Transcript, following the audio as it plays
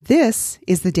This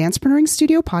is the Dancepreneuring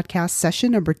Studio podcast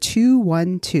session number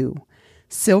 212,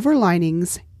 Silver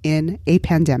Linings in a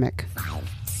Pandemic. 5,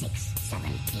 6, 7,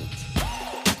 8.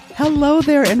 Hello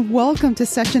there and welcome to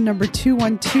session number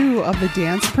 212 of the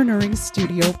Dancepreneuring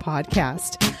Studio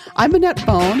podcast. I'm Annette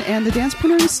Bone, and the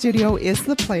Dancepreneuring Studio is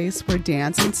the place where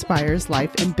dance inspires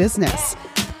life and business.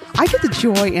 I get the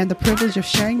joy and the privilege of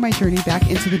sharing my journey back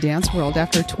into the dance world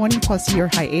after a 20-plus year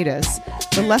hiatus,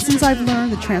 the lessons I've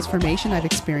learned, the transformation I've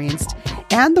experienced,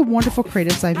 and the wonderful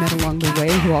creatives I've met along the way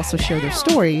who also share their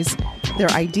stories, their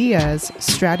ideas,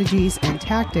 strategies, and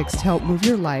tactics to help move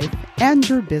your life and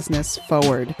your business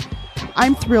forward.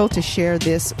 I'm thrilled to share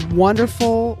this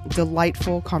wonderful,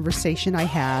 delightful conversation I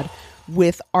had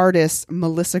with artist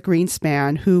Melissa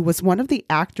Greenspan, who was one of the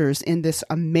actors in this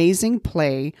amazing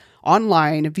play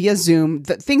online via Zoom.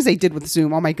 The things they did with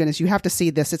Zoom, oh my goodness, you have to see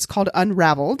this. It's called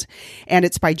Unraveled, and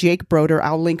it's by Jake Broder.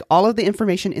 I'll link all of the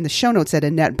information in the show notes at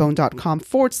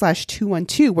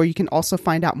AnnetteBone.com/212, where you can also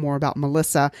find out more about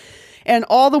Melissa and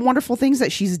all the wonderful things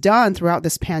that she's done throughout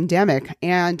this pandemic.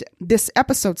 And this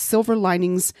episode, Silver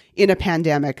Linings in a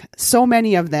Pandemic, so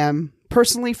many of them.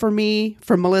 Personally, for me,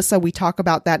 for Melissa, we talk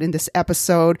about that in this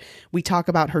episode. We talk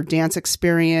about her dance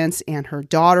experience and her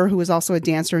daughter, who is also a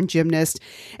dancer and gymnast,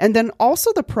 and then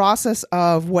also the process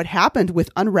of what happened with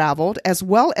Unraveled, as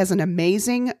well as an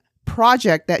amazing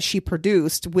project that she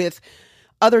produced with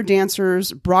other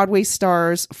dancers, Broadway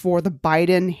stars for the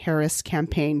Biden-Harris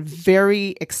campaign.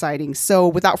 Very exciting. So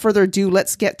without further ado,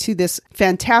 let's get to this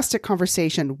fantastic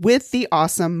conversation with the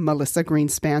awesome Melissa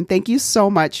Greenspan. Thank you so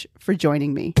much for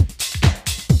joining me.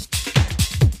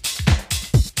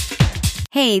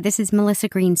 Hey, this is Melissa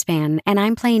Greenspan, and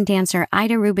I'm playing dancer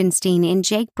Ida Rubinstein in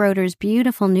Jake Broder's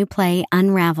beautiful new play,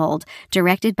 Unraveled,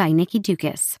 directed by Nikki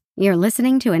Dukas. You're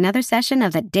listening to another session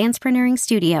of the Dancepreneuring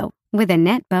Studio with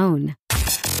Annette Bone.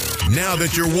 Now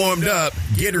that you're warmed up,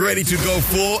 get ready to go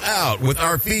full out with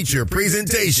our feature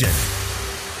presentation.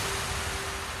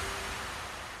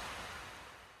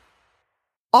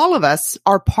 All of us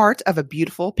are part of a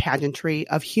beautiful pageantry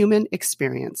of human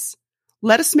experience.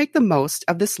 Let us make the most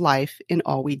of this life in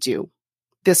all we do.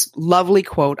 This lovely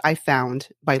quote I found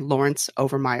by Lawrence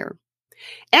Overmeyer.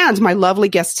 And my lovely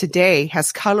guest today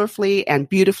has colorfully and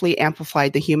beautifully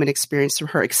amplified the human experience through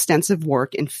her extensive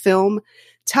work in film,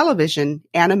 television,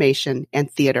 animation, and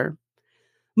theater.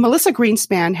 Melissa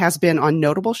Greenspan has been on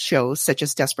notable shows such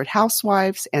as Desperate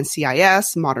Housewives,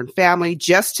 NCIS, Modern Family,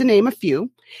 just to name a few,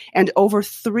 and over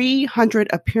 300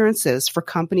 appearances for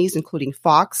companies including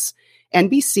Fox,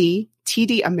 NBC,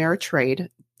 TD Ameritrade,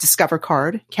 Discover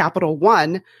Card, Capital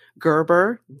One,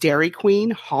 Gerber, Dairy Queen,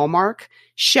 Hallmark,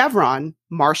 Chevron,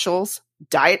 Marshalls,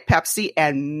 Diet Pepsi,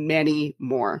 and many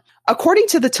more. According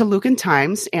to the Tolucan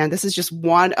Times, and this is just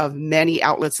one of many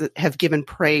outlets that have given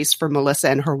praise for Melissa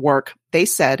and her work, they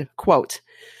said, quote,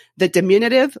 "The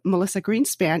diminutive Melissa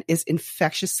Greenspan is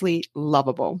infectiously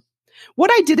lovable."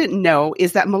 What I didn't know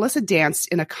is that Melissa danced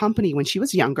in a company when she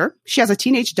was younger. She has a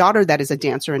teenage daughter that is a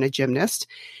dancer and a gymnast.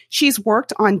 She's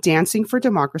worked on Dancing for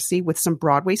Democracy with some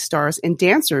Broadway stars and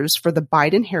dancers for the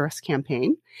Biden-Harris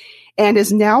campaign, and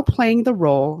is now playing the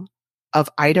role of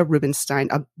Ida Rubinstein,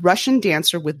 a Russian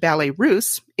dancer with Ballet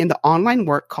Russe, in the online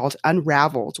work called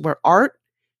Unraveled, where art,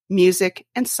 music,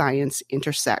 and science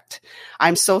intersect.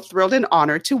 I'm so thrilled and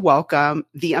honored to welcome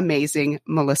the amazing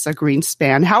Melissa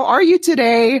Greenspan. How are you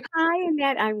today? Hi,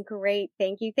 Annette. I'm great.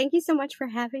 Thank you. Thank you so much for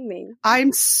having me.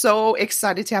 I'm so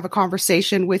excited to have a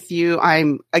conversation with you.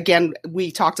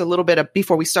 We talked a little bit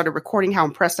before we started recording how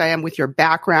impressed I am with your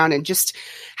background and just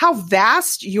how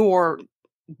vast your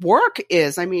work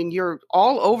is. I mean, you're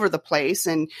all over the place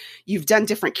and you've done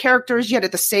different characters, yet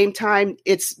at the same time,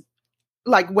 it's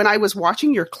like when I was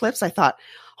watching your clips, I thought,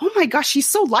 oh my gosh, she's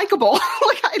so likable.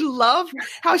 Like, I love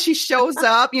how she shows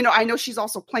up. You know, I know she's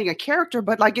also playing a character,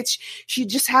 but like she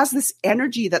just has this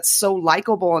energy that's so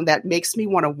likable and that makes me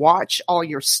want to watch all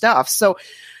your stuff. So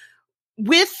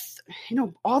with,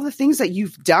 all the things that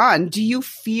you've done, do you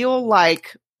feel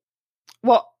like,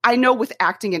 well, I know with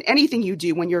acting and anything you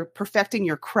do, when you're perfecting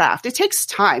your craft, it takes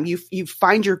time. You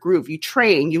find your groove, you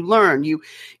train, you learn, you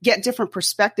get different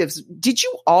perspectives. Did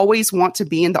you always want to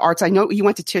be in the arts? I know you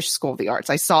went to Tisch School of the Arts.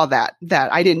 I saw that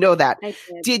I didn't know that. I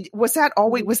did. Was that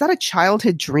a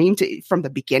childhood dream from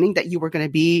the beginning that you were going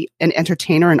to be an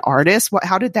entertainer, an artist?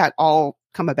 How did that all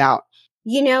come about?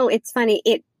 It's funny.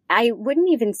 I wouldn't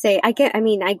even say, I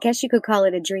guess you could call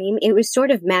it a dream. It was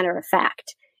sort of matter of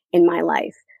fact in my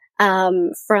life.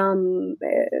 from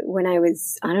when I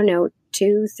was, I don't know,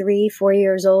 2, 3, 4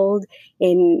 years old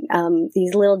in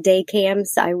these little day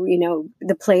camps.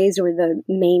 The plays were the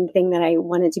main thing that I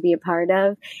wanted to be a part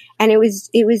of. And it was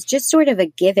just sort of a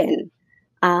given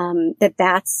that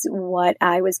that's what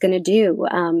I was going to do.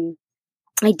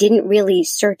 I didn't really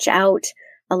search out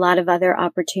a lot of other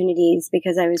opportunities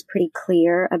because I was pretty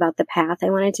clear about the path I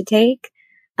wanted to take.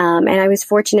 And I was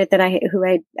fortunate that I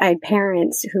had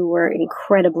parents who were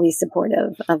incredibly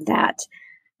supportive of that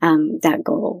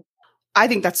goal. I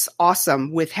think that's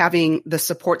awesome with having the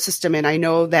support system. And I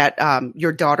know that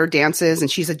your daughter dances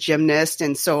and she's a gymnast.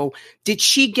 And so did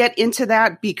she get into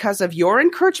that because of your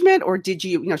encouragement, or did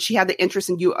she had the interest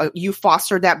in you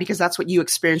fostered that because that's what you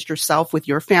experienced yourself with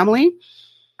your family?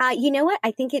 You know what?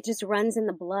 I think it just runs in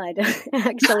the blood,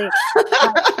 actually.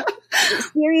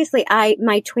 Seriously,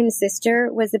 my twin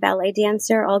sister was a ballet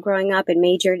dancer all growing up and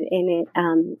majored in it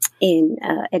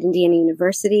at Indiana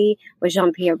University with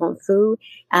Jean-Pierre Bonfou.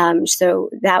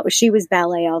 So she was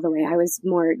ballet all the way. I was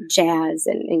more jazz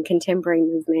and contemporary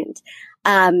movement.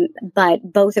 But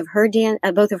both of her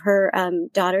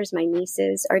daughters, my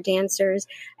nieces, are dancers.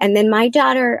 And then my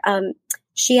daughter,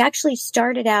 she actually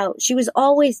started out, she was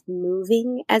always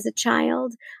moving as a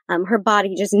child. Her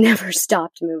body just never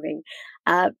stopped moving.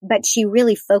 But she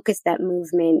really focused that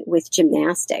movement with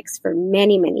gymnastics for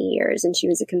many, many years. And she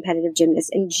was a competitive gymnast.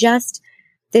 And just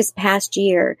this past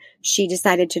year, she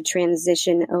decided to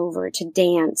transition over to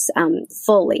dance,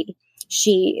 fully.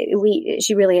 She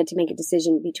really had to make a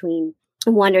decision between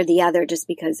one or the other just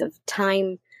because of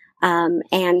time.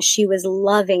 And she was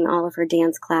loving all of her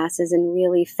dance classes and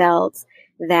really felt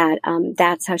that,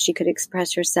 that's how she could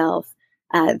express herself,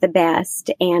 the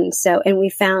best. And we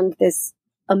found this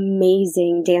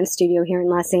amazing dance studio here in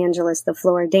Los Angeles, the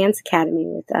Flora Dance Academy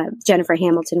with Jennifer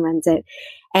Hamilton runs it.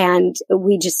 And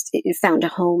we just found a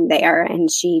home there,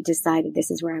 and she decided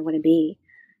this is where I want to be.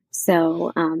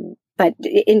 So, but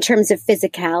in terms of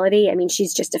physicality, I mean,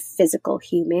 she's just a physical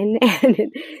human,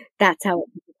 and that's how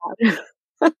it came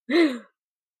out.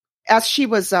 As she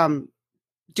was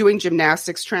doing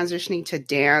gymnastics, transitioning to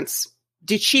dance,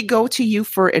 did she go to you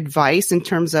for advice in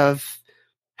terms of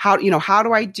how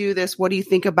do I do this? What do you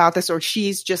think about this? Or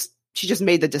she just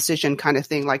made the decision kind of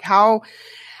thing? Like how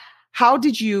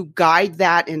did you guide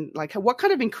that? And like, what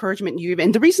kind of encouragement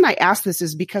and the reason I ask this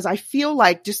is because I feel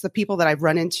like just the people that I've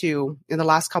run into in the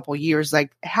last couple of years,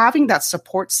 like having that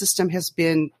support system has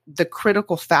been the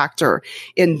critical factor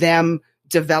in them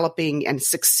developing and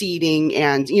succeeding.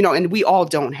 And, and we all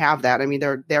don't have that. I mean,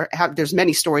 there's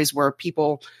many stories where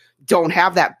people don't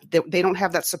have that, they don't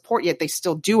have that support yet. They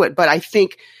still do it. But I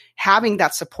think having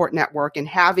that support network and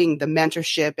having the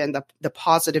mentorship and the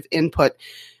positive input,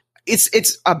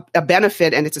 it's a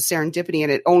benefit, and it's a serendipity,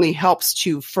 and it only helps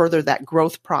to further that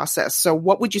growth process. So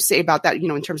what would you say about that,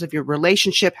 in terms of your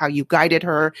relationship, how you guided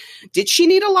her? Did she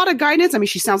need a lot of guidance? I mean,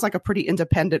 she sounds like a pretty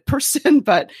independent person,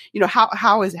 but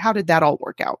how did that all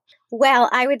work out? Well,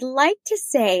 I would like to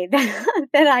say that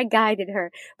I guided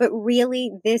her, but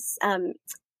really this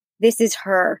is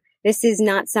her. This is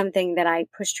not something that I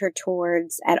pushed her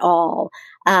towards at all.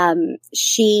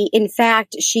 She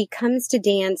comes to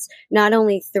dance not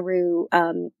only through,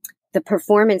 the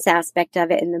performance aspect of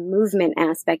it and the movement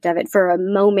aspect of it. For a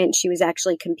moment, she was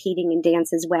actually competing in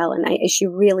dance as well. And she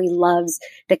really loves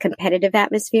the competitive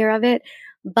atmosphere of it,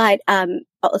 but,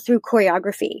 through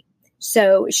choreography.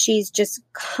 So she's just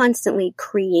constantly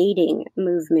creating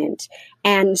movement.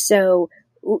 And so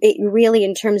it really,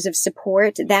 in terms of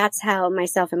support, that's how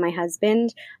myself and my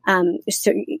husband,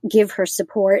 give her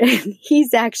support.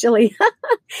 He's actually,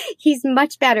 he's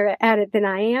much better at it than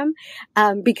I am,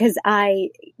 because I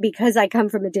come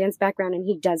from a dance background and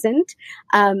he doesn't.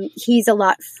 He's a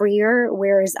lot freer,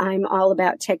 whereas I'm all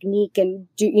about technique and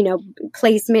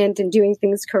placement and doing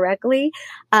things correctly.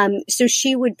 So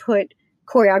she would put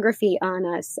choreography on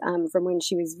us, from when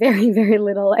she was very, very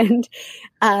little, and,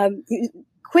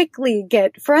 quickly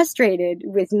get frustrated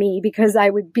with me because I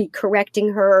would be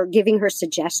correcting her or giving her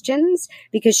suggestions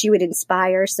because she would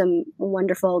inspire some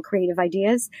wonderful creative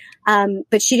ideas.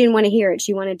 But she didn't want to hear it.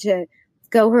 She wanted to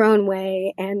go her own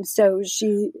way. And so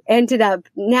she ended up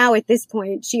now at this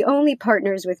point, she only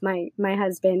partners with my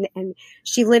husband, and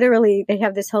she literally, they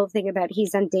have this whole thing about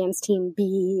he's on dance team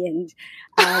B, and,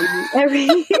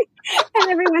 every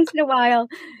once in a while,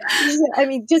 I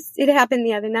mean, just, it happened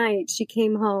the other night. She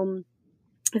came home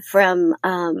from,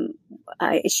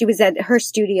 she was at her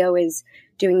studio is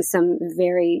doing some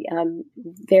very,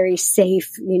 very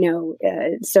safe,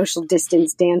 social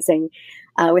distance dancing.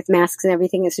 with masks and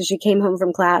everything. And so she came home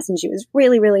from class and she was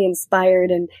really, really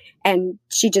inspired. And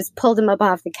she just pulled him up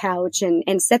off the couch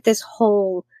and set this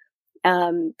whole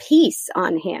piece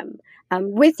on him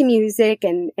with music.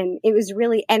 And it was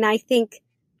really, and I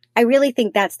really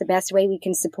think that's the best way we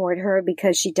can support her,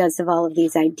 because she does have all of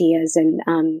these ideas.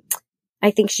 And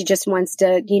I think she just wants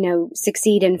to,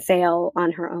 succeed and fail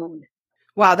on her own.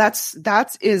 Wow, that's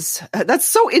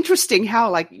so interesting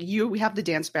how we have the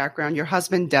dance background, your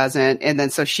husband doesn't, and then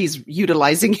so she's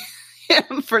utilizing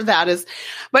him for that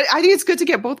but I think it's good to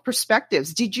get both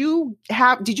perspectives. Did you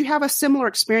have a similar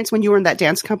experience when you were in that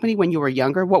dance company when you were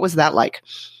younger? What was that like?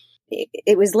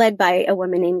 It was led by a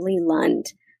woman named Lee Lund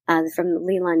from the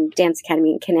Lee Lund Dance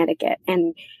Academy in Connecticut,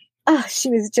 and she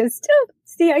was just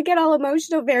see, I get all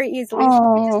emotional very easily.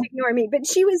 So just ignore me. But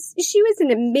she was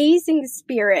an amazing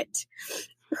spirit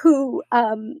who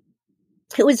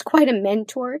was quite a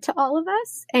mentor to all of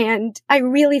us. And I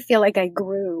really feel like I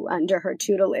grew under her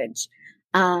tutelage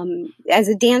as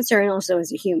a dancer and also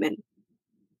as a human.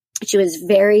 She was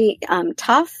very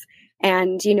tough.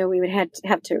 And, we would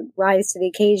have to rise to the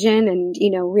occasion and,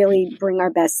 really bring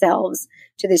our best selves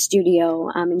to the studio.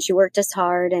 And she worked us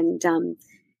hard.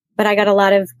 But I got a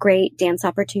lot of great dance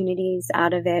opportunities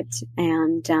out of it,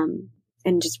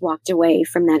 and just walked away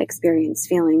from that experience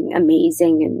feeling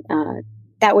amazing. And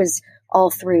that was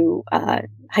all through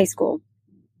high school,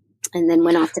 and then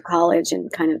went off to college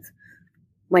and kind of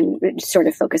sort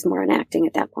of focused more on acting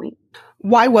at that point.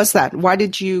 Why was that? Why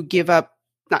did you give up?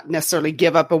 Not necessarily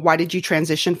give up, but why did you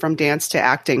transition from dance to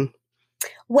acting?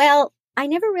 Well, I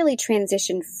never really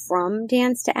transitioned from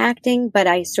dance to acting, but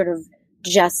I sort of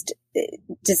just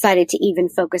decided to even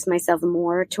focus myself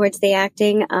more towards the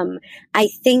acting. I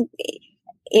think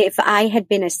if I had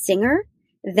been a singer,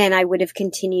 then I would have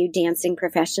continued dancing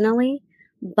professionally.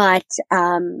 But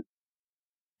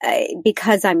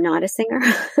because I'm not a singer,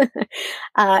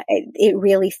 it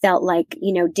really felt like,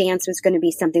 dance was going to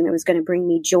be something that was going to bring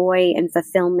me joy and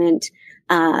fulfillment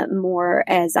more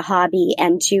as a hobby,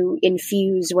 and to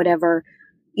infuse whatever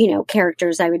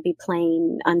characters I would be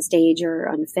playing on stage or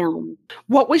on film.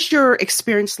 What was your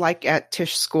experience like at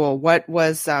Tisch School? What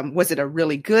was it a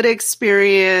really good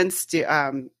experience?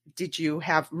 Did you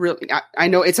have really, I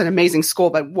know it's an amazing school,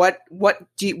 but what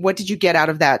did you get out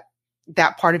of that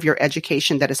part of your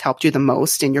education that has helped you the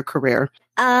most in your career?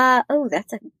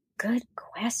 That's a good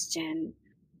question.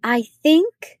 I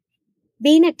think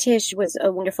being at Tisch was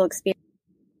a wonderful experience,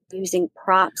 using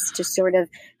props to sort of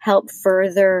help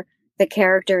further the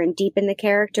character and deepen the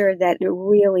character that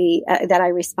really, that I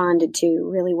responded to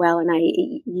really well. And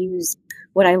I use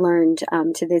what I learned,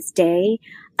 to this day.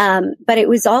 But it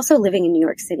was also living in New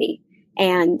York City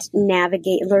and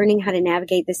learning how to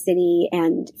navigate the city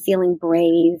and feeling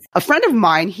brave. A friend of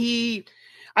mine,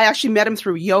 I actually met him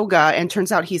through yoga, and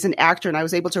turns out he's an actor, and I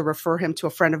was able to refer him to a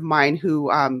friend of mine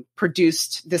who,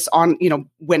 produced this on,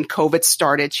 when COVID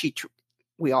started,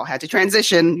 we all had to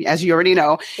transition, as you already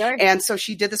know. Sure. And so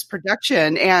she did this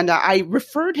production, and I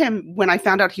referred him when I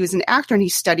found out he was an actor, and he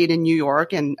studied in New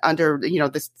York and under,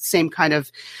 the same kind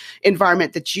of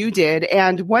environment that you did.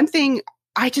 And one thing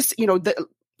I just,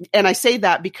 and I say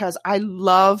that because I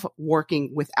love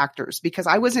working with actors, because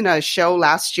I was in a show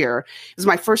last year. It was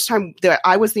my first time that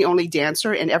I was the only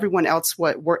dancer and everyone else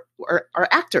are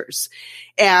actors.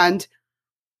 And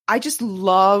I just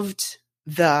loved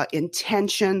the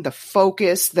intention, the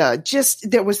focus,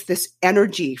 there was this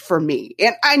energy for me.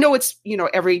 And I know it's,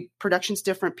 every production's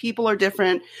different, people are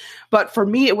different, but for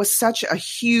me, it was such a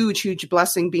huge, huge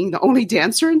blessing being the only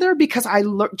dancer in there, because I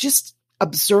just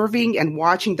observing and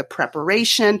watching the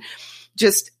preparation,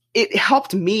 it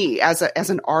helped me as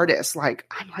an artist. I'm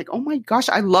like, oh my gosh,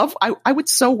 I would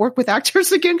so work with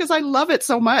actors again, because I love it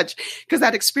so much, because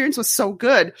that experience was so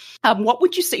good. What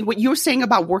would you say, what you were saying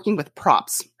about working with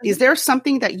props? Is there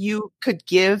something that you could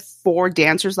give for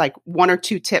dancers, like one or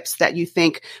two tips that you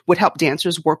think would help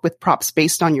dancers work with props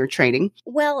based on your training?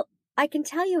 Well, I can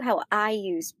tell you how I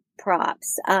use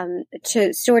props,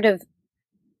 to sort of,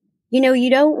 you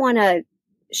don't want to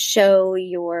show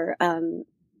your,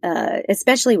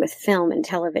 especially with film and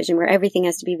television, where everything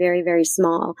has to be very, very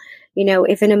small.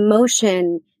 If an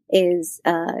emotion is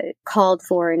called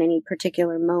for in any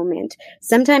particular moment,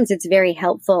 sometimes it's very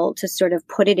helpful to sort of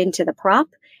put it into the prop,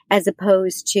 as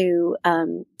opposed to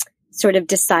sort of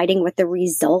deciding what the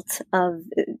result of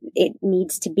it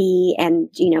needs to be, and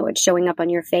it's showing up on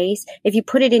your face. If you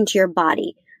put it into your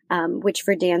body, which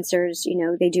for dancers,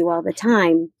 they do all the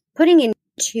time, putting into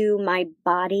my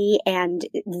body and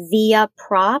via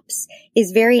props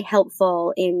is very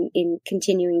helpful in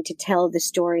continuing to tell the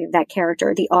story of that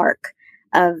character, the arc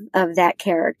of that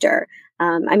character.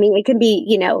 I mean, it can be,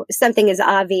 you know, something as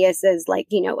obvious as like,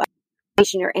 you know,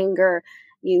 frustration or anger.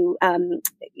 You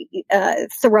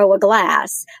throw a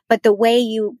glass, but the way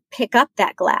you pick up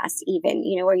that glass, even,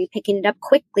 you know, are you picking it up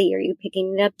quickly? Are you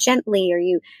picking it up gently? Are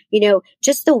you know,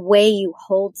 just the way you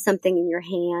hold something in your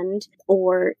hand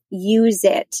or use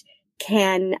it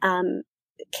can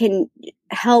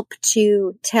help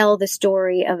to tell the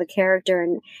story of a character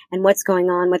and what's going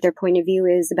on, what their point of view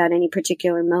is about any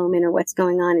particular moment or what's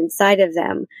going on inside of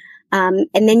them. And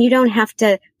then you don't have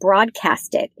to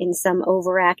broadcast it in some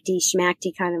overacty,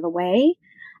 schmacty kind of a way.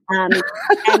 And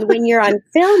when you're on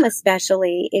film,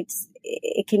 especially,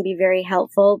 it can be very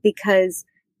helpful because,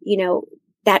 you know,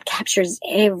 that captures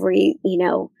every, you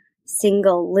know,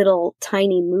 single little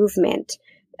tiny movement.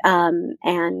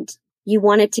 And you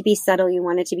want it to be subtle. You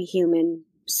want it to be human.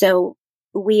 So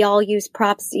we all use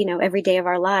props, you know, every day of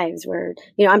our lives where,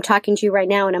 you know, I'm talking to you right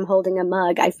now and I'm holding a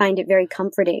mug. I find it very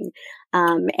comforting.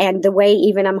 And the way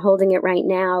even I'm holding it right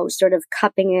now, sort of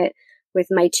cupping it with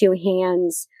my two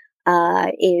hands,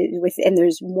 and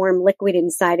there's warm liquid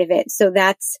inside of it. So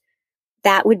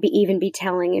that would even be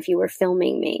telling if you were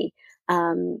filming me,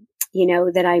 you know,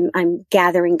 that I'm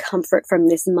gathering comfort from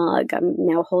this mug. I'm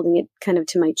now holding it kind of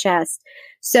to my chest.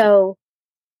 So,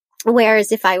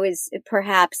 whereas if I was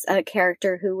perhaps a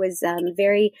character who was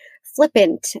very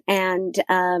flippant and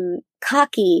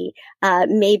cocky,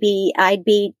 maybe I'd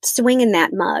be swinging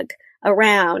that mug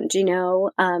around, you know,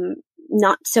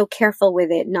 not so careful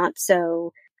with it, not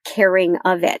so caring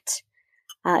of it.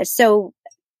 So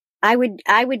I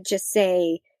would just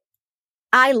say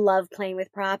I love playing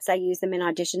with props. I use them in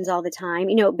auditions all the time,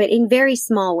 you know, but in very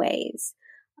small ways.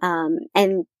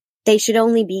 And they should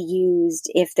only be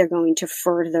used if they're going to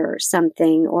further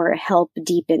something or help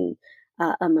deepen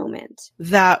a moment.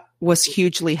 That was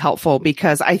hugely helpful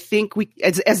because I think we,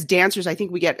 as dancers, I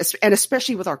think we get, and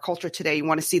especially with our culture today, you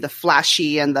want to see the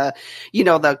flashy and the, you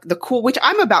know, the cool, which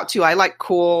I'm about to. I like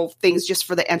cool things just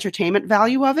for the entertainment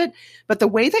value of it. But the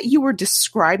way that you were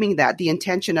describing that, the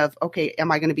intention of, okay,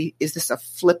 is this a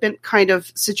flippant kind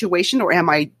of situation or am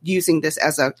I using this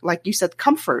as a, like you said,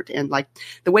 comfort? And like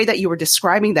the way that you were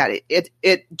describing that,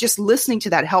 it just listening to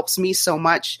that helps me so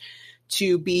much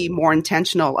to be more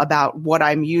intentional about what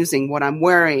I'm using, what I'm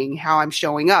wearing, how I'm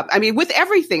showing up. I mean, with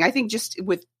everything, I think just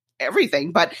with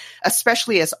everything, but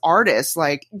especially as artists,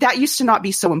 like that used to not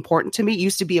be so important to me. It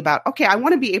used to be about, okay, I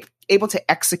want to be able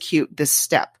to execute this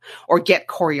step or get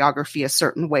choreography a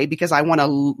certain way because I want to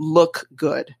look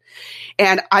good.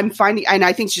 And I'm finding, and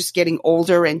I think it's just getting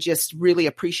older and just really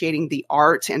appreciating the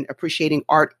art and appreciating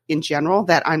art in general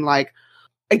that I'm like,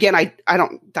 again, I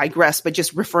don't digress, but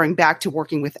just referring back to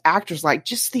working with actors, like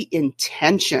just the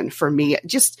intention for me,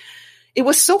 it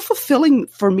was so fulfilling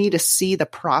for me to see the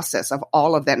process of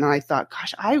all of that. And I thought,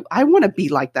 gosh, I want to be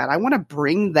like that. I want to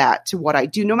bring that to what I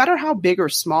do, no matter how big or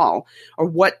small or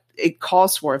what it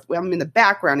calls for. If I'm in the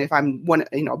background, if I'm one,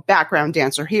 you know, background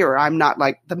dancer here, or I'm not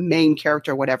like the main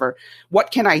character or whatever,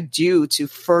 what can I do to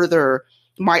further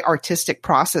my artistic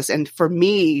process? And for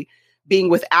me, being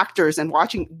with actors and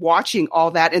watching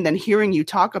all that and then hearing you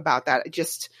talk about that, it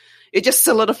just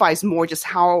solidifies more just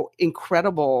how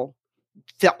incredible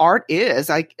the art is.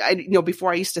 I you know,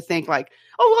 before I used to think like,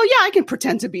 oh, well, yeah, I can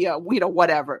pretend to be a, you know,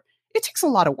 whatever. It takes a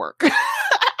lot of work.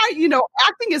 You know,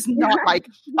 acting is not like,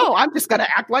 oh, I'm just going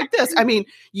to act like this. I mean,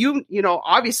 you know,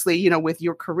 obviously, you know, with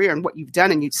your career and what you've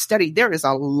done and you've studied, there is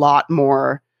a lot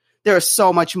more, there is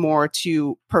so much more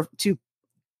to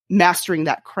mastering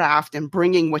that craft and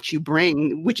bringing what you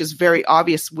bring, which is very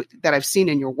obvious that I've seen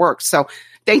in your work. So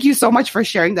thank you so much for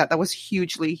sharing that. That was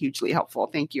hugely, hugely helpful.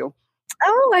 Thank you.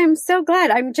 Oh, I'm so glad.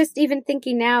 I'm just even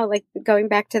thinking now, like going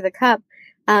back to the cup,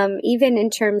 even in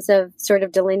terms of sort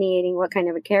of delineating what kind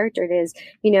of a character it is,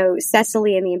 you know,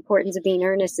 Cecily in The Importance of Being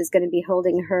Earnest is going to be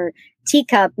holding her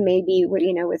teacup, maybe,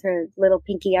 you know, with her little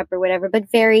pinky up or whatever, but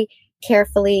very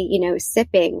carefully, you know,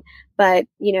 sipping. But,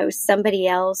 you know, somebody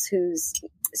else who's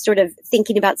sort of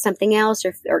thinking about something else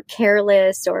or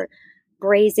careless or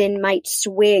brazen might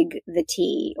swig the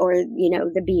tea or, you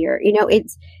know, the beer, you know,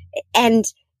 and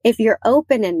if you're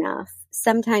open enough,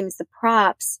 sometimes the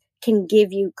props can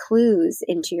give you clues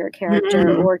into your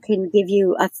character or can give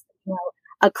you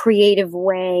a creative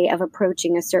way of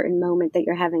approaching a certain moment that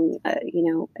you're having,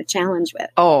 you know, a challenge with.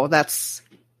 Oh, that's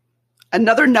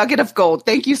another nugget of gold.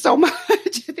 Thank you so much.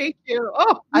 Thank you.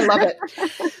 Oh, I love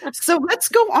it. So let's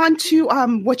go on to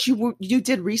what you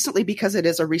did recently, because it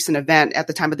is a recent event. At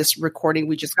the time of this recording,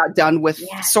 we just got done with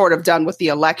sort of done with the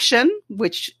election,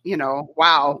 which, you know,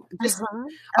 wow, just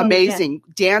amazing.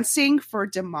 Dancing for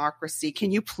Democracy.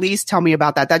 Can you please tell me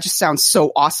about that? That just sounds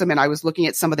so awesome. And I was looking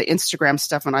at some of the Instagram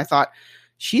stuff and I thought,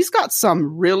 she's got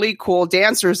some really cool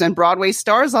dancers and Broadway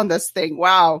stars on this thing.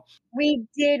 Wow. We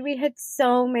did. We had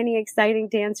so many exciting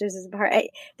dancers as a part.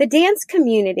 The dance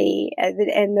community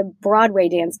and the Broadway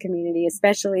dance community,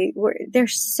 especially, they're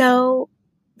so,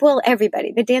 well,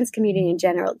 everybody, the dance community in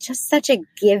general, just such a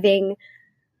giving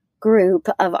group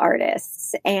of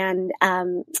artists. And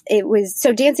it was,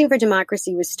 so Dancing for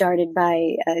Democracy was started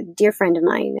by a dear friend of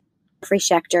mine, Jeffrey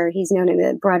Schechter. He's known in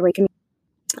the Broadway community.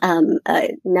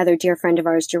 Another dear friend of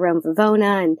ours, Jerome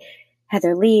Vivona, and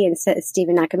Heather Lee and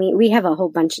Stephen Nakami. We have a whole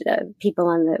bunch of people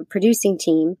on the producing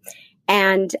team,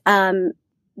 and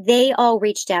they all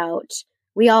reached out.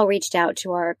 We all reached out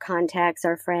to our contacts,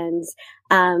 our friends,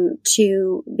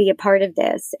 to be a part of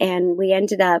this, and we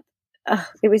ended up.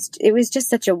 It was just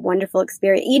such a wonderful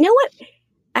experience. You know what?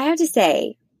 I have to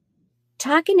say,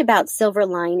 talking about silver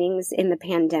linings in the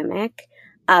pandemic.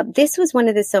 This was one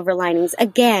of the silver linings.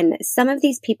 Again, some of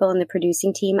these people in the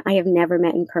producing team I have never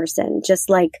met in person, just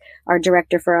like our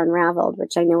director for Unraveled,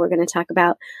 which I know we're going to talk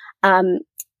about. But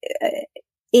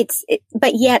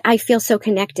yet I feel so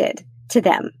connected to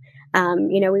them.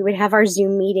 We would have our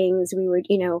Zoom meetings. We would,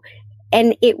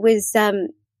 and it was,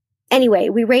 anyway,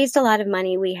 we raised a lot of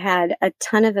money. We had a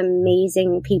ton of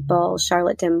amazing people,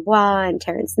 Charlotte Dembois and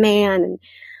Terrence Mann and,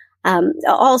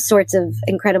 all sorts of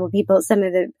incredible people. Some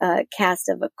of the cast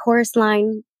of A Chorus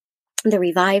Line, The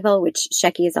Revival, which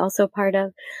Shecky is also a part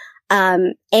of,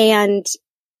 and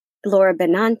Laura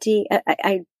Benanti.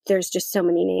 There's just so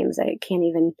many names I can't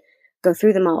even go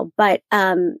through them all. But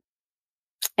and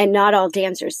not all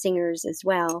dancers, singers as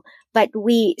well. But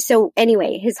so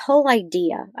anyway, his whole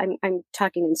idea. I'm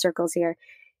talking in circles here.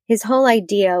 His whole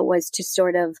idea was to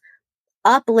sort of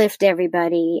uplift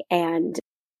everybody, and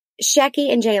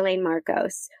Shecky and J-Elaine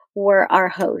Marcos were our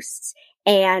hosts.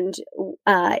 And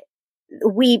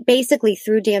we basically,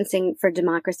 through Dancing for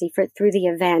Democracy, through the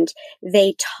event,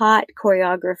 they taught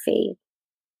choreography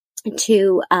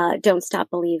to Don't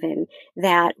Stop Believin'.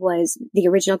 That was, the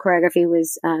original choreography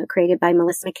was created by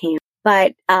Melissa McCann.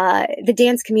 But the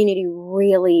dance community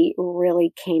really,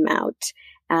 really came out.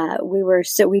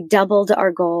 We doubled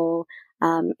our goal.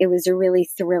 It was a really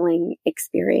thrilling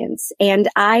experience. And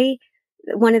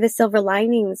one of the silver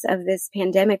linings of this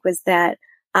pandemic was that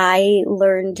I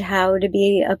learned how to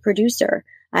be a producer.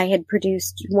 I had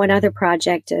produced one other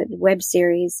project, a web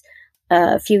series,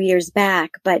 a few years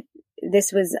back, but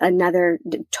this was another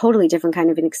totally different kind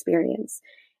of an experience.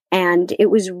 And it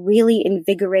was really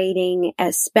invigorating,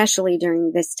 especially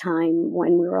during this time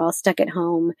when we were all stuck at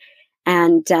home.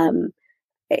 And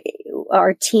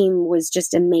our team was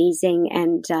just amazing.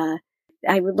 And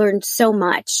I learned so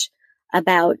much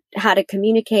about how to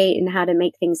communicate and how to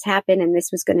make things happen. And this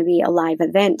was going to be a live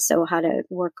event. So how to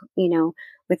work,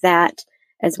 with that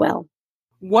as well.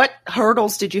 What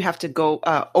hurdles did you have to go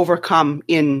overcome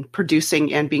in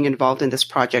producing and being involved in this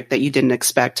project that you didn't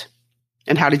expect?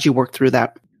 And how did you work through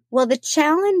that? Well, the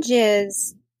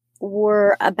challenges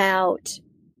were about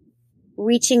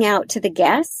reaching out to the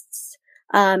guests,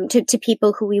 to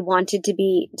people who we wanted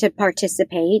to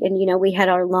participate. And, we had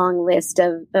our long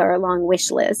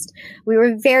wish list. We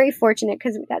were very fortunate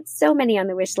because we got so many on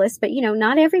the wish list, but,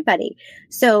 not everybody.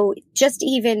 So just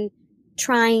even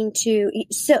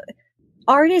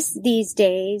artists these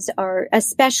days are,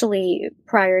 especially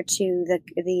prior to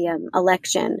the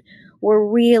election, were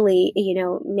really,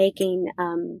 making,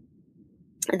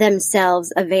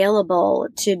 themselves available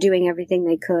to doing everything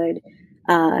they could,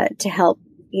 to help,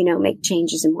 make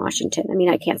changes in Washington. I mean,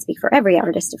 I can't speak for every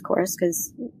artist, of course,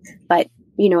 but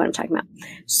you know what I'm talking about.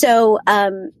 So,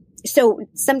 so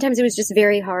sometimes it was just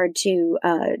very hard to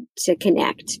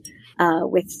connect,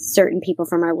 with certain people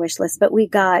from our wish list, but we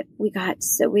had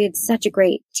such a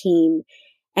great team.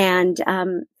 And,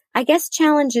 I guess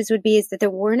challenges would be is that there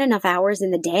weren't enough hours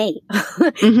in the day.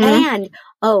 Mm-hmm. And,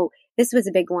 this was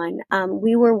a big one.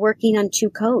 We were working on two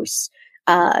coasts.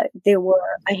 There were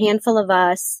a handful of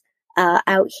us,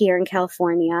 out here in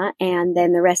California, and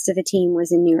then the rest of the team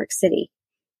was in New York City.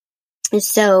 And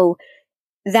so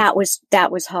that was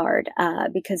hard,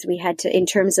 because we had to, in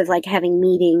terms of like having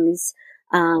meetings,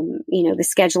 the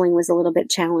scheduling was a little bit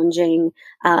challenging.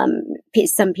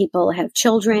 Some people have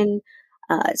children.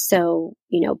 So,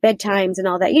 bedtimes and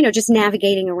all that, just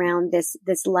navigating around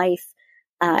this life.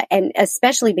 And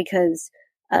especially because,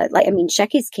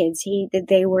 Shecky's kids,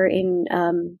 they were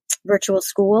in, virtual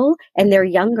school and they're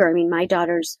younger. I mean, my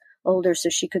daughter's older, so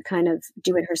she could kind of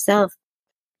do it herself.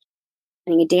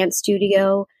 Having a dance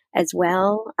studio as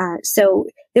well. So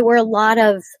there were a lot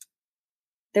of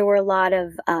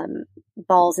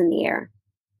balls in the air.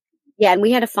 Yeah. And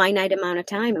we had a finite amount of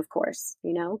time, of course,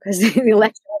 because the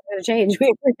election going to change.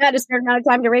 We had a certain amount of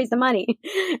time to raise the money.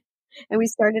 And we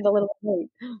started a little bit late.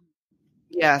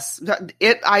 Yes.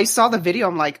 I saw the video.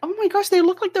 I'm like, oh my gosh, they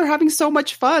look like they're having so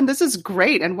much fun. This is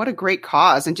great. And what a great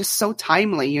cause, and just so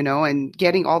timely, and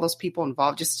getting all those people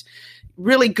involved, just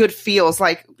really good feels.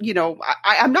 Like,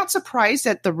 I'm not surprised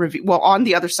at the review. Well, on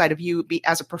the other side of you,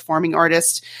 as a performing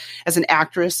artist, as an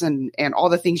actress, and all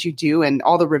the things you do and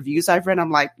all the reviews I've read,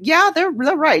 I'm like, yeah, they're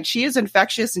right. She is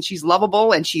infectious and she's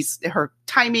lovable, and her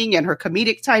timing and her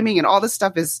comedic timing and all this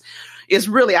stuff is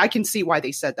really, I can see why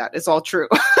they said that. It's all true.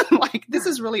 Like, this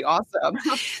is really awesome.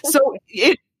 So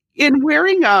in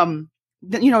wearing,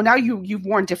 now you've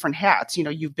worn different hats,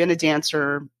 you've been a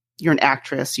dancer, you're an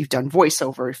actress, you've done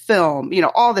voiceover, film,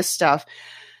 all this stuff.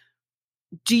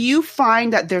 Do you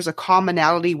find that there's a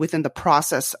commonality within the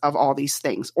process of all these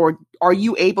things? Or are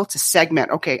you able to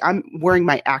segment, okay, I'm wearing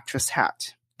my actress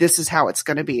hat, this is how it's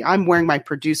going to be. I'm wearing my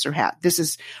producer hat.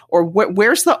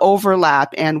 Where's the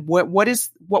overlap, and what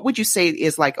would you say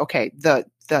is like, okay, the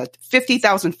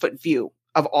 50,000 foot view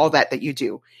of all that you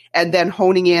do, and then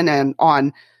honing in and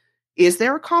on, is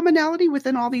there a commonality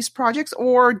within all these projects,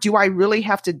 or do I really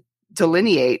have to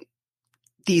delineate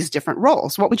these different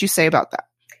roles? What would you say about that?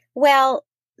 Well,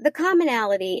 the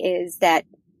commonality is that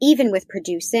even with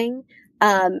producing,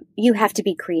 you have to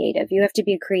be creative. You have to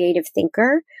be a creative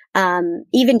thinker,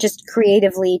 even just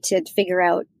creatively to figure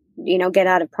out, get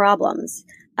out of problems,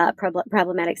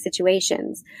 problematic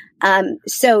situations.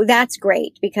 So that's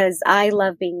great, because I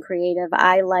love being creative.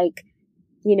 I like,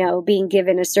 being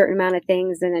given a certain amount of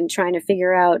things and then trying to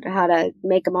figure out how to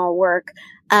make them all work.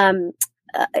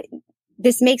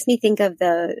 This makes me think of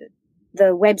the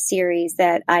web series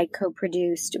that I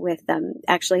co-produced with,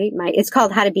 it's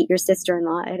called How to Beat Your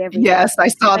Sister-in-Law at Every. Yes, I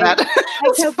saw that.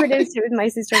 I co-produced it with my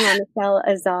sister-in-law, Michelle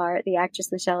Azar, the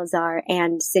actress Michelle Azar,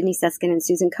 and Sydney Suskin and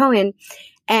Susan Cohen.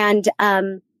 And,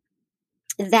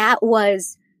 that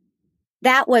was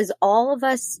all of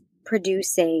us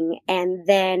producing, and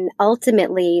then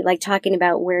ultimately, like, talking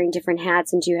about wearing different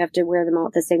hats, and do you have to wear them all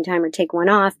at the same time or take one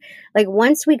off? Like,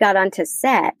 once we got onto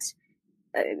set,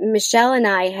 Michelle and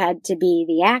I had to be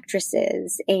the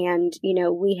actresses, and,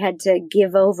 we had to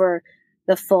give over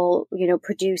the full,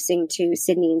 producing to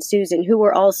Sydney and Susan, who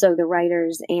were also the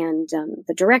writers and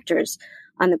the directors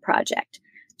on the project.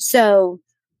 So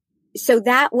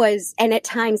that was, and at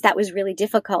times that was really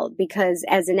difficult, because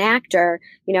as an actor,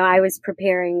 I was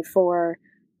preparing for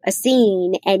a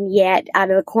scene, and yet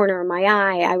out of the corner of my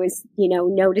eye, I was,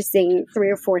 noticing 3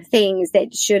 or 4 things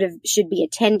that should be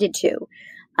attended to.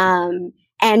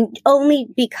 And only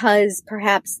because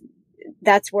perhaps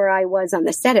that's where I was on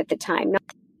the set at the time, not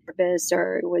on purpose,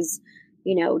 or it was,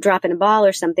 dropping a ball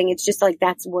or something. It's just like,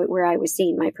 that's where I was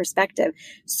seeing my perspective.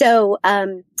 So,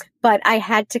 but I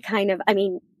had to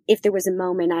if there was a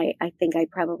moment, I think I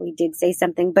probably did say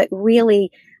something, but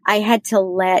really I had to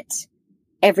let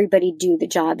everybody do the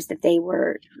jobs that they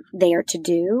were there to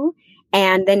do,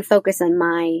 and then focus on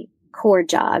my core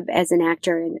job as an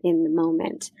actor in the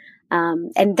moment.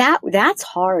 And that's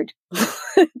hard.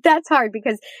 That's hard,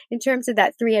 because in terms of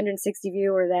that 360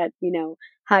 view, or that,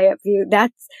 high up view,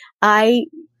 I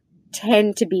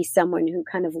tend to be someone who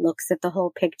kind of looks at the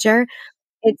whole picture.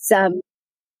 It's,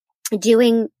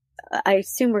 I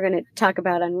assume we're going to talk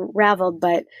about Unraveled,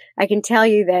 but I can tell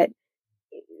you that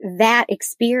in that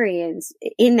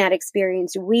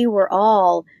experience, we were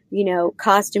all,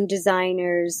 costume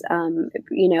designers,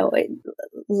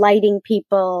 lighting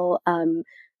people,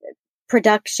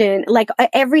 production, like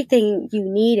everything you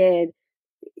needed,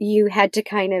 you had to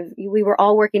we were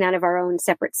all working out of our own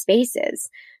separate spaces.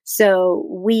 So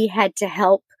we had to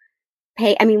help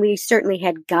we certainly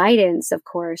had guidance, of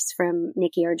course, from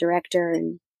Nikki, our director,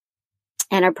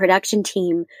 and our production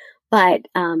team, but,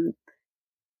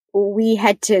 we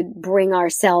had to bring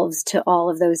ourselves to all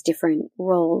of those different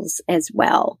roles as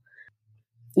well.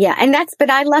 Yeah. But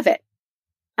I love it.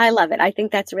 I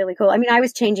think that's really cool. I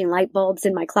was changing light bulbs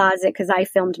in my closet, because I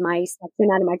filmed my section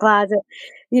out of my closet.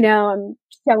 I'm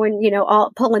showing,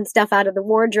 all pulling stuff out of the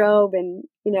wardrobe, and,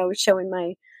 showing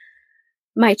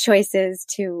my choices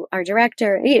to our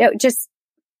director.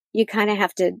 You kind of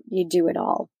have to, you do it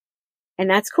all. And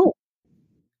that's cool.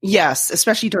 Yes,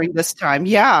 especially during this time.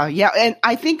 Yeah. And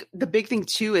I think the big thing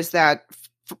too is that,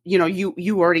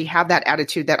 you already have that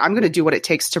attitude that I'm going to do what it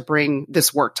takes to bring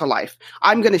this work to life.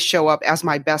 I'm going to show up as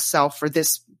my best self for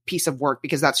this piece of work,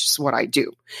 because that's just what I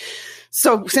do.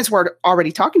 So since we're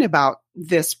already talking about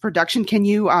this production, can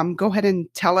you go ahead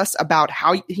and tell us about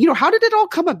how did it all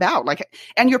come about?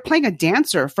 And you're playing a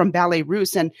dancer from Ballet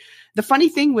Russe. And the funny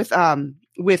thing with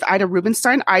Ida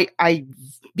Rubinstein, I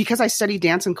because I studied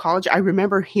dance in college, I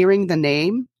remember hearing the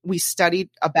name we studied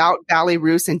about Ballet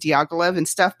Russe and Diaghilev and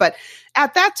stuff. But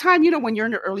at that time, when you're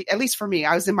in your at least for me,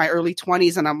 I was in my early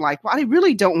 20s and I'm like, well, I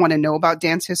really don't want to know about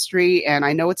dance history. And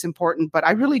I know it's important, but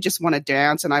I really just want to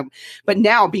dance. But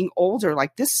now being older,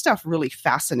 like this stuff really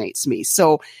fascinates me.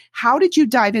 So how did you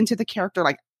dive into the character?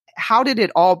 Like, how did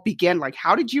it all begin? Like,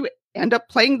 how did you end up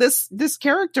playing this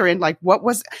character? And like, what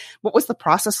was the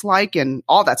process like and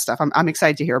all that stuff? I'm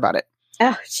excited to hear about it.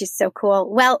 Oh, she's so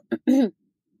cool. Well,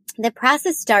 the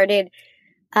process started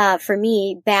for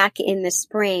me back in the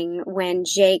spring when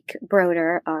Jake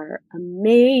Broder, our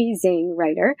amazing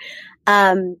writer,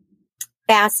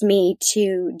 asked me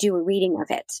to do a reading of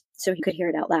it so he could hear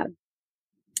it out loud.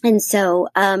 And so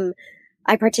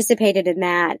I participated in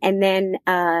that. And then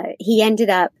he ended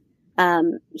up,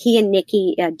 he and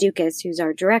Nikki Dukas, who's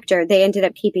our director, they ended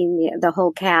up keeping the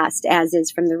whole cast as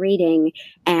is from the reading.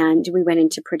 And we went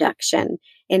into production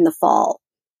in the fall.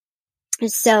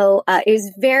 So it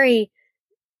was very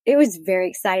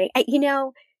exciting.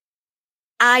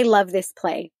 I love this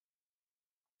play.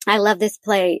 I love this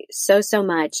play so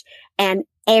much. And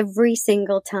every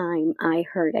single time I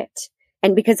heard it,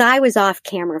 and because I was off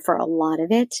camera for a lot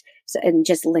of it, and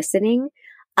just listening,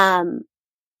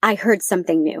 I heard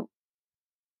something new.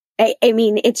 I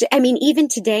mean, even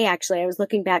today, actually, I was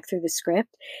looking back through the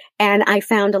script and I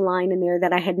found a line in there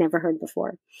that I had never heard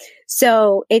before.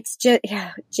 So it's just,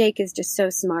 Jake is just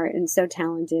so smart and so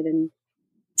talented. And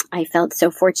I felt so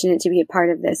fortunate to be a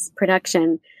part of this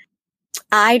production.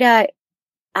 Ida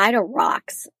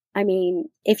rocks. I mean,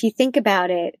 if you think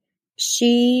about it,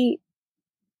 she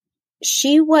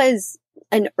was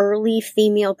an early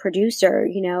female producer.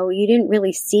 You didn't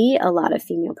really see a lot of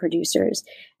female producers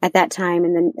at that time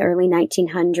in the early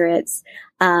 1900s.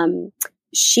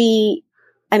 She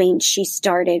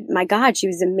started, my God, she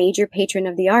was a major patron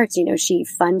of the arts. She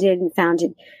funded and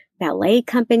founded ballet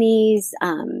companies.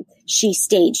 She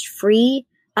staged free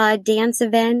dance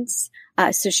events.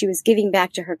 So she was giving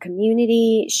back to her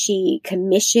community. She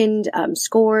commissioned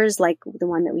scores like the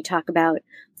one that we talk about,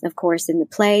 of course, in the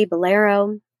play,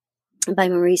 Bolero, by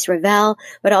Maurice Ravel.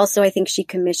 But also I think she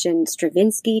commissioned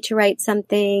Stravinsky to write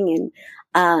something.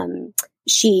 And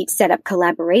she set up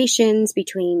collaborations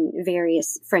between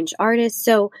various French artists.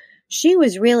 So she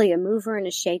was really a mover and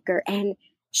a shaker. And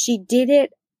she did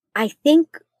it, I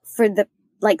think, for the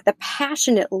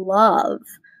passionate love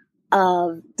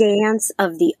of dance,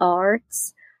 of the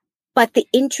arts. But the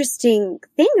interesting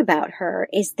thing about her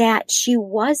is that she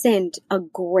wasn't a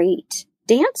great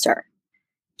dancer.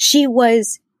 She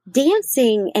was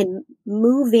dancing and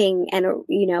moving and,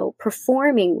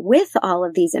 performing with all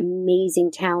of these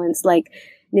amazing talents like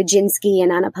Nijinsky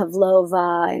and Anna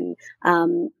Pavlova and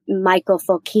Michael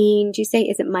Fokine. Do you say,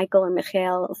 is it Michael or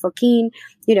Mikhail Fokine,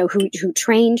 who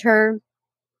trained her?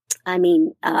 I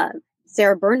mean,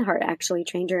 Sarah Bernhardt actually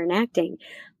trained her in acting,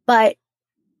 but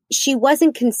she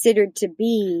wasn't considered to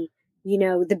be,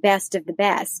 the best of the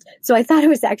best. So I thought it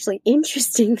was actually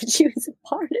interesting that she was a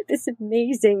part of this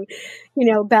amazing,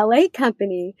 ballet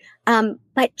company.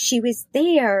 But she was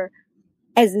there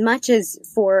as much as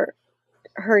for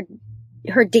her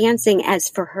dancing as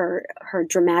for her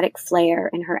dramatic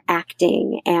flair and her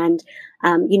acting. And,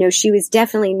 she was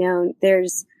definitely known.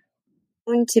 There's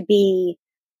going to be,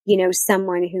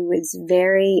 someone who was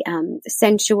very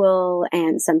sensual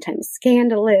and sometimes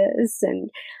scandalous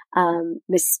and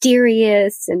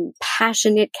mysterious and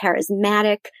passionate,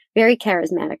 charismatic, very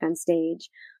charismatic on stage.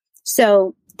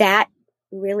 So that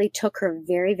really took her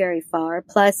very, very far.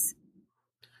 Plus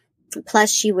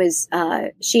she was,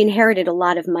 she inherited a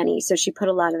lot of money. So she put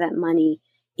a lot of that money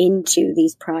into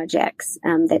these projects,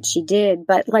 that she did.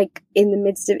 But like in the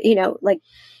midst of,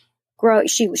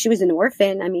 she was an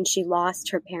orphan. I mean, she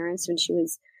lost her parents when she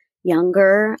was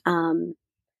younger,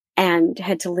 and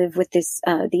had to live with these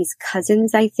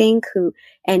cousins, I think, who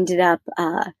ended up,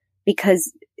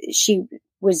 because she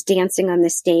was dancing on the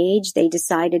stage, they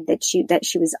decided that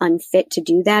she was unfit to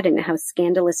do that and how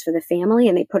scandalous for the family.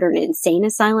 And they put her in an insane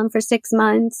asylum for 6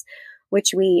 months,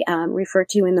 which we, refer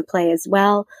to in the play as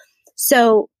well.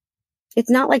 So it's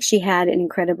not like she had an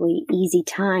incredibly easy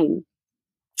time.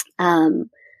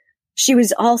 She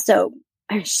was also,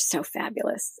 she's so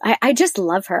fabulous. I just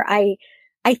love her.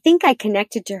 I think I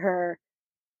connected to her.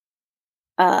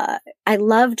 I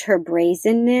loved her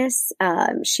brazenness.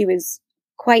 She was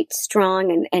quite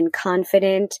strong and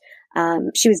confident.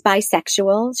 She was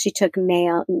bisexual. She took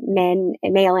male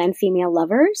and female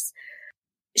lovers.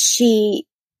 She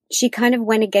kind of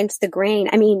went against the grain.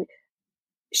 I mean,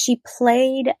 she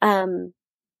played,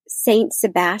 Saint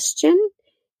Sebastian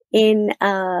in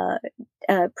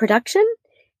production.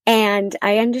 And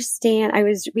I understand, I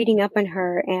was reading up on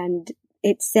her, and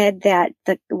it said that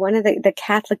one of the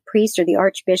Catholic priest or the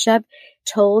archbishop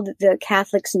told the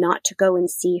Catholics not to go and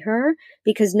see her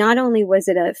because not only was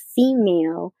it a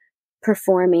female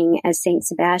performing as Saint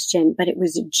Sebastian, but it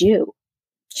was a Jew.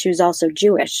 She was also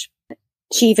Jewish.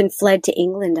 She even fled to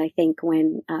England, I think,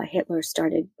 when Hitler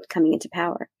started coming into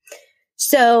power.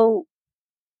 So,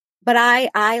 but I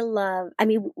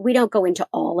mean, we don't go into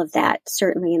all of that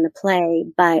certainly in the play,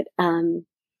 but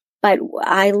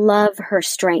I love her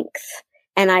strength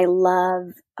and I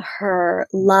love her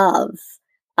love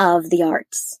of the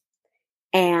arts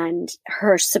and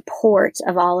her support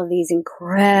of all of these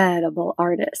incredible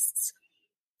artists.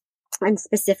 And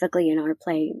specifically in our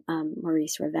play,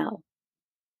 Maurice Ravel.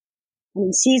 I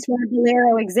mean, she's where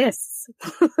Bolero exists.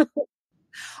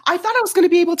 I thought I was going to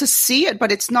be able to see it,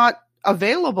 but it's not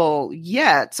available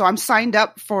yet. So I'm signed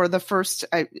up for the first,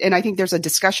 and I think there's a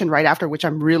discussion right after, which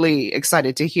I'm really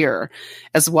excited to hear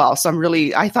as well. So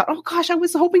I thought, oh gosh, I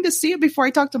was hoping to see it before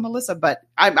I talked to Melissa, but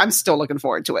I'm still looking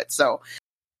forward to it. So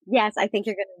yes, I think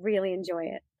you're going to really enjoy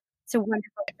it. It's a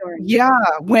wonderful story. Yeah.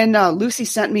 When Lucy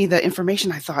sent me the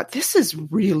information, I thought, this is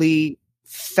really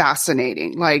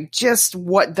fascinating. Like just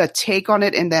what the take on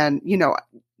it. And then,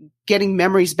 getting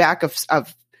memories back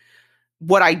of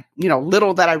what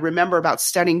little that I remember about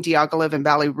studying Diaghilev and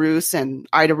Ballet Russe and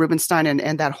Ida Rubinstein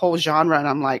and that whole genre. And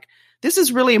I'm like, this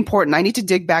is really important. I need to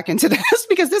dig back into this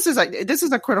because this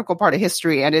is a critical part of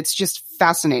history and it's just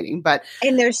fascinating.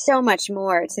 And there's so much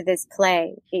more to this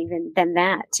play even than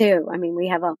that too. I mean, we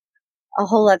have a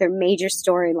whole other major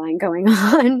storyline going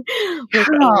on with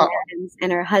Anne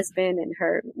and her husband and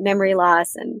her memory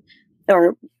loss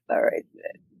or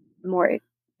more,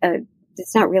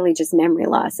 it's not really just memory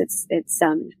loss. It's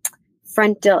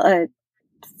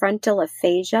frontal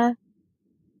aphasia.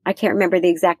 I can't remember the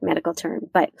exact medical term,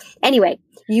 but anyway,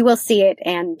 you will see it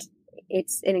and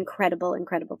it's an incredible,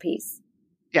 incredible piece.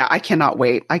 Yeah, I cannot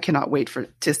wait. I cannot wait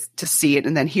to see it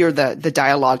and then hear the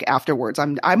dialogue afterwards.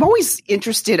 I'm always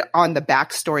interested on the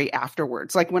backstory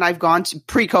afterwards. Like when I've gone to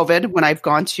pre-COVID, when I've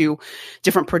gone to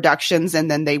different productions and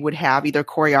then they would have either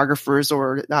choreographers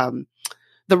or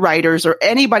the writers or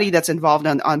anybody that's involved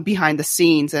on behind the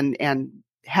scenes and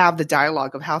have the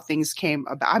dialogue of how things came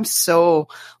about. I'm so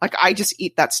like, I just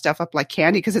eat that stuff up like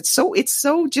candy because it's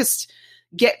so just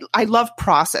I love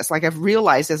process. Like I've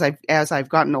realized as I've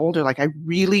gotten older, like I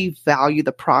really value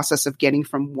the process of getting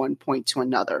from one point to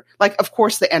another. Like, of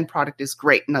course the end product is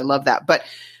great and I love that, but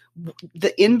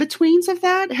the in-betweens of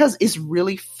that is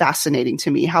really fascinating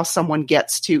to me, how someone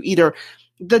gets to either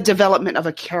the development of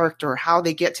a character, how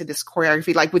they get to this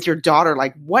choreography, like with your daughter,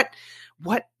 like what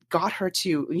got her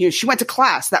to, she went to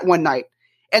class that one night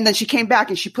and then she came back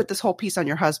and she put this whole piece on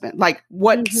your husband. Like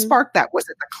what sparked that? Was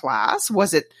it the class?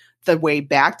 Was it the way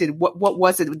back? What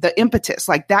was it? The impetus,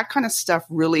 like that kind of stuff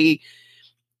really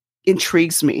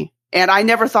intrigues me. And I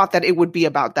never thought that it would be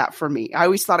about that for me. I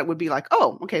always thought it would be like,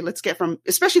 oh, okay, let's get from,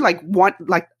 especially like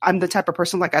I'm the type of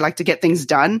person, like I like to get things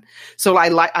done. So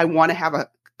I want to have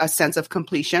a sense of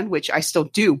completion, which I still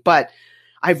do, but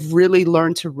I've really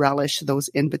learned to relish those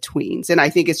in-betweens. And I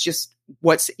think it's just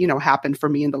what's, happened for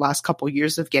me in the last couple of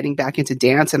years of getting back into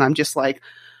dance. And I'm just like,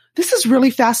 this is really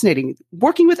fascinating.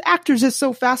 Working with actors is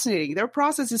so fascinating. Their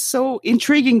process is so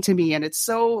intriguing to me. And it's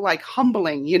so like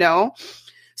humbling,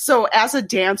 So as a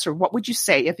dancer, what would you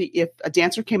say if a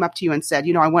dancer came up to you and said,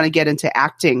 I want to get into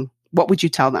acting, what would you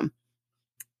tell them?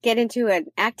 Get into an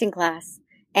acting class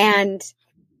and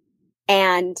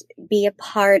be a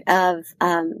part of,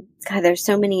 there's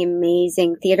so many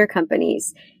amazing theater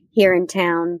companies here in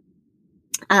town.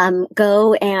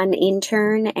 Go and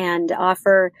intern and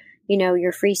offer,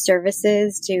 your free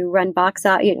services to run box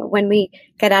out, when we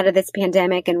get out of this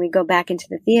pandemic and we go back into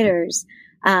the theaters,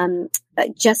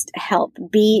 just help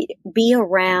be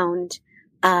around,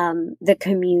 the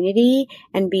community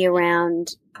and be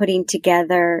around putting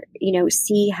together,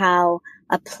 see how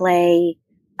a play,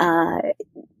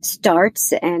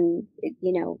 starts and,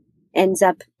 ends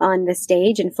up on the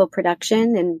stage in full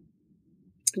production and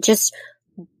just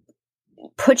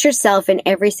put yourself in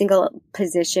every single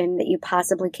position that you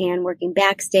possibly can, working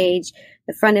backstage,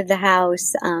 the front of the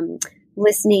house,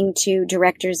 listening to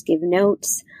directors give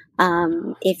notes.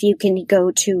 If you can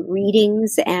go to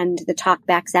readings and the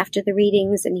talkbacks after the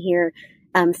readings and hear,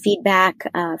 feedback,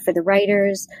 for the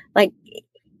writers, like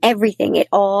everything, it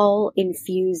all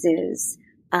infuses,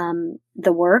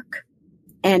 the work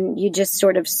and you just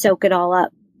sort of soak it all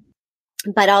up,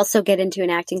 but also get into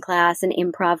an acting class, an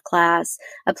improv class,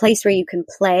 a place where you can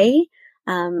play.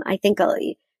 I think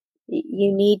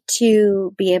you need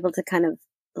to be able to kind of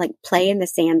like play in the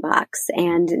sandbox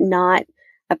and not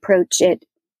approach it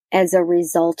as a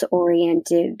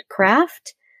result-oriented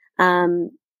craft.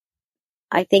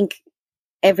 I think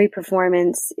every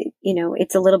performance,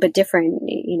 it's a little bit different,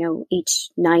 each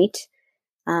night,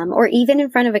 or even in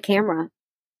front of a camera.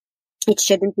 It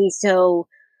shouldn't be so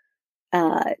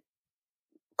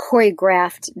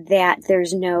choreographed that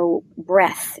there's no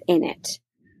breath in it,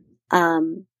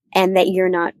 and that you're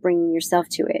not bringing yourself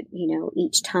to it,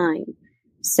 each time.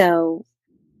 So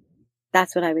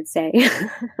that's what I would say.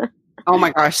 Oh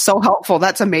my gosh, so helpful.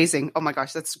 That's amazing. Oh my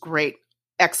gosh, that's great.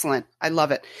 Excellent. I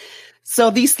love it. So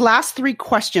these last 3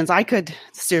 questions, I could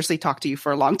seriously talk to you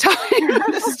for a long time.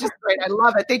 This is just great. I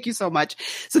love it. Thank you so much.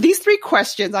 So these 3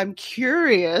 questions, I'm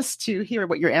curious to hear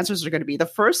what your answers are going to be. The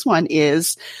first one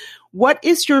is, what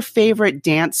is your favorite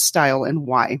dance style and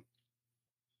why?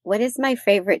 What is my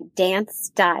favorite dance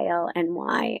style and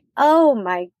why? Oh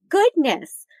my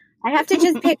goodness. I have to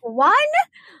just pick one?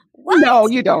 What? No,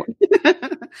 you don't.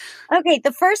 Okay,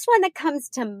 the first one that comes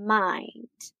to mind.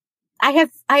 I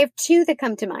have 2 that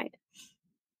come to mind.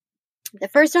 The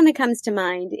first one that comes to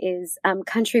mind is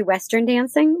country western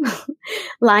dancing,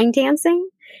 line dancing,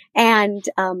 and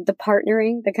the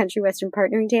country western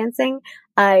partnering dancing.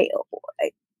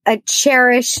 A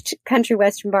cherished country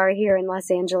western bar here in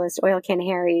Los Angeles, Oil Can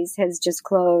Harry's, has just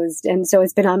closed, and so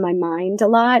it's been on my mind a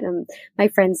lot. My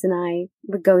friends and I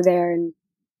would go there, and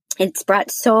it's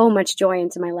brought so much joy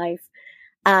into my life.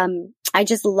 I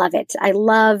just love it. I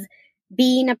love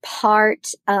being a part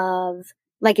of,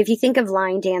 like, if you think of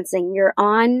line dancing, you're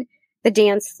on the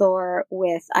dance floor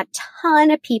with a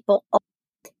ton of people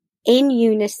in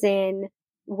unison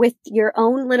with your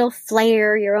own little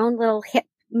flair, your own little hip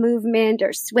movement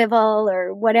or swivel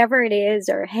or whatever it is,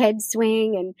 or head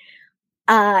swing.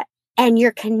 And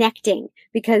you're connecting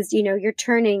because, you're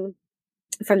turning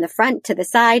from the front to the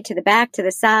side, to the back, to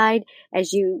the side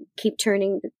as you keep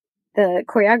turning the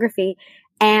choreography,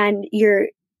 and you're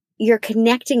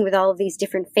connecting with all of these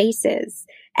different faces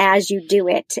as you do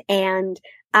it. And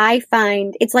I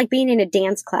find it's like being in a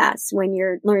dance class when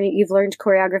you've learned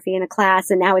choreography in a class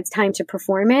and now it's time to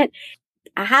perform it.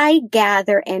 I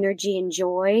gather energy and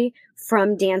joy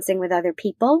from dancing with other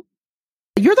people.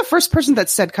 You're the first person that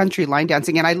said country line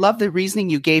dancing, and I love the reasoning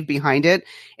you gave behind it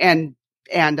and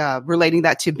relating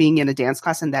that to being in a dance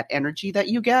class and that energy that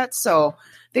you get. So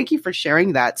thank you for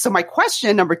sharing that. So my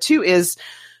question number 2 is,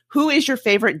 who is your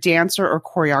favorite dancer or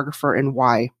choreographer and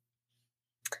why?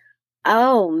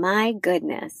 Oh my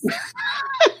goodness.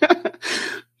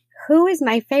 Who is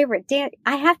my favorite dance?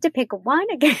 I have to pick one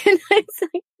again. It's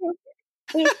like,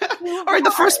 or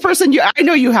the first person I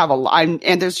know you have a lot,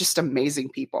 and there's just amazing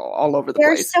people all over the place.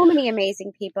 There's so many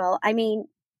amazing people. I mean,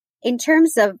 in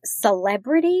terms of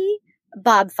celebrity,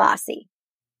 Bob Fosse.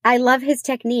 I love his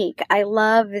technique. I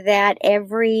love that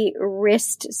every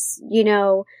wrist,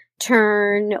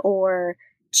 turn or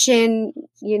chin,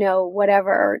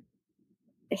 whatever,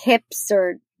 hips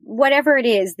or whatever it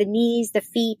is, the knees, the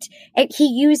feet. He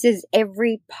uses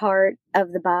every part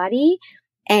of the body,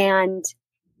 and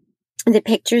the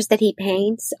pictures that he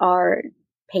paints are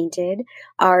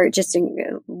just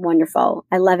wonderful.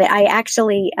 I love it. I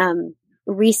actually,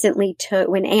 recently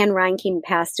when Anne Reinking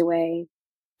passed away,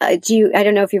 I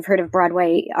don't know if you've heard of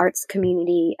Broadway Arts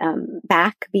Community,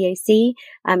 BAC.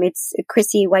 It's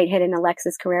Chrissy Whitehead and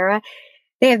Alexis Carrera.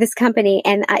 They have this company,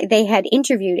 and they had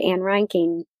interviewed Anne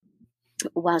Reinking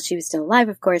while she was still alive,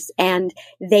 of course, and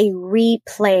they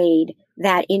replayed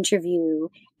that interview,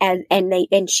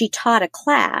 and she taught a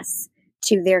class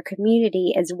to their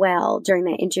community as well during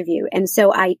that interview. And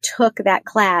so I took that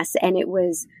class, and it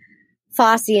was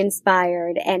Fosse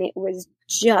inspired, and it was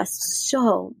just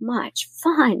so much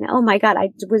fun. Oh my God.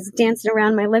 I was dancing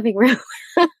around my living room.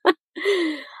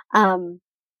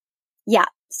 Yeah.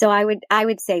 So I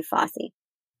would say Fosse.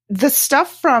 The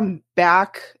stuff from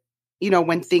back,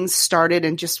 when things started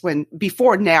and just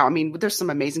before now, I mean, there's some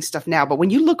amazing stuff now, but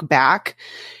when you look back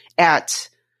at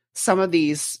some of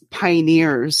these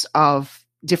pioneers of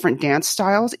different dance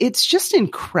styles, it's just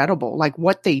incredible, like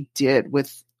what they did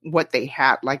with what they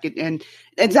had, and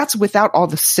that's without all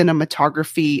the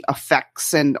cinematography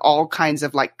effects and all kinds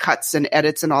of like cuts and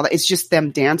edits and all that. It's just them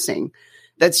dancing.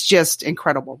 That's just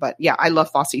incredible. But yeah, I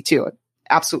love Fosse too.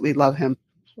 Absolutely love him.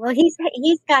 Well, he's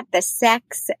got the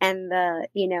sex and the,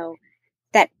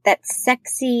 that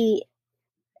sexy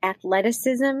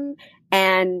athleticism,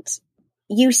 and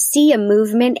you see a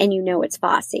movement and it's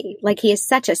Fosse. Like, he has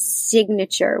such a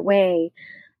signature way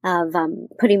of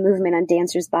putting movement on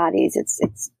dancers' bodies.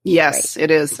 It's yes, great.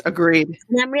 It is. Agreed.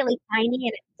 And I'm really tiny,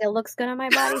 and it still looks good on my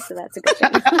body, so that's a good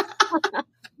thing.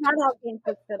 Not all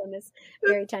dancers fit on this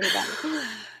very tiny body.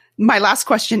 My last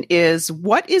question is,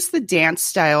 what is the dance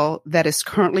style that is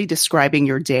currently describing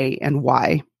your day and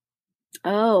why?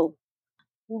 Oh,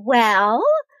 well,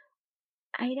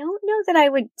 I don't know that I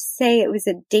would say it was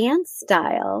a dance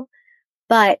style,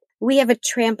 but we have a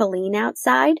trampoline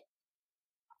outside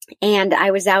and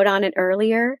I was out on it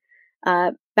earlier,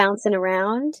 bouncing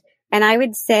around. And I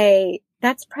would say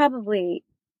that's probably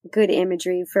good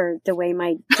imagery for the way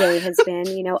my day has been,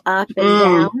 up and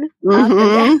down, up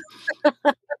and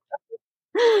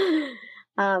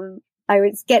down. I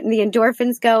was getting the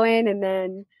endorphins going and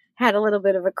then had a little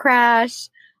bit of a crash,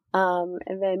 and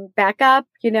then back up,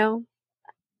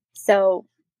 So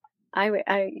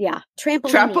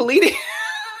trampoline.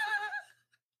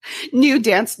 New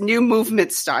dance, new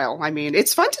movement style. I mean,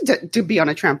 it's fun to be on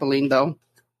a trampoline though.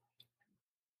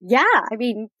 Yeah. I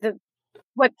mean,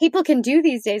 what people can do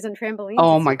these days on trampolines.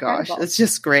 Oh my gosh. It's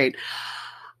just great.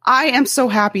 I am so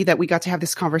happy that we got to have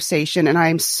this conversation, and I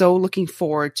am so looking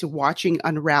forward to watching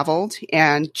Unraveled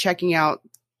and checking out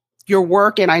your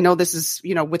work. And I know this is,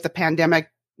 with the pandemic,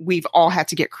 we've all had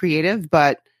to get creative,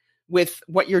 but with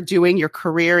what you're doing, your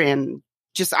career, and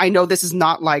just, I know this is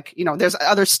not like, there's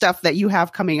other stuff that you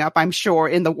have coming up, I'm sure,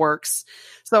 in the works.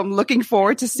 So I'm looking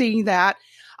forward to seeing that.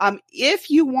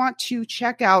 If you want to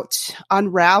check out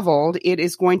Unraveled, it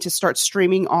is going to start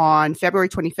streaming on February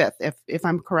 25th, if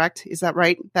I'm correct. Is that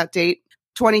right? That date?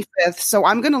 25th. So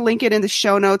I'm going to link it in the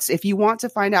show notes. If you want to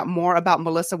find out more about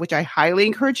Melissa, which I highly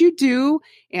encourage you do,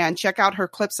 and check out her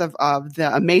clips of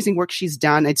the amazing work she's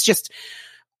done. It's just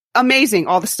amazing,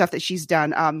 all the stuff that she's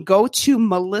done. Go to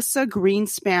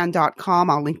melissagreenspan.com.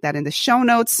 I'll link that in the show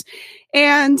notes.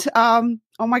 And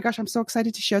oh my gosh, I'm so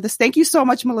excited to share this. Thank you so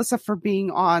much, Melissa, for being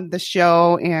on the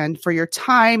show and for your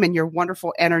time and your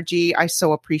wonderful energy. I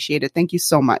so appreciate it. Thank you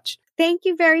so much. Thank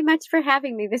you very much for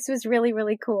having me. This was really,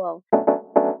 really cool.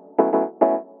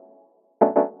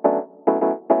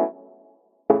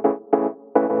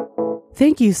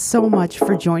 Thank you so much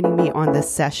for joining me on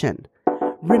this session.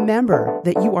 Remember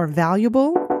that you are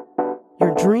valuable,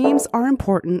 your dreams are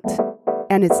important,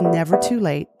 and it's never too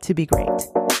late to be great.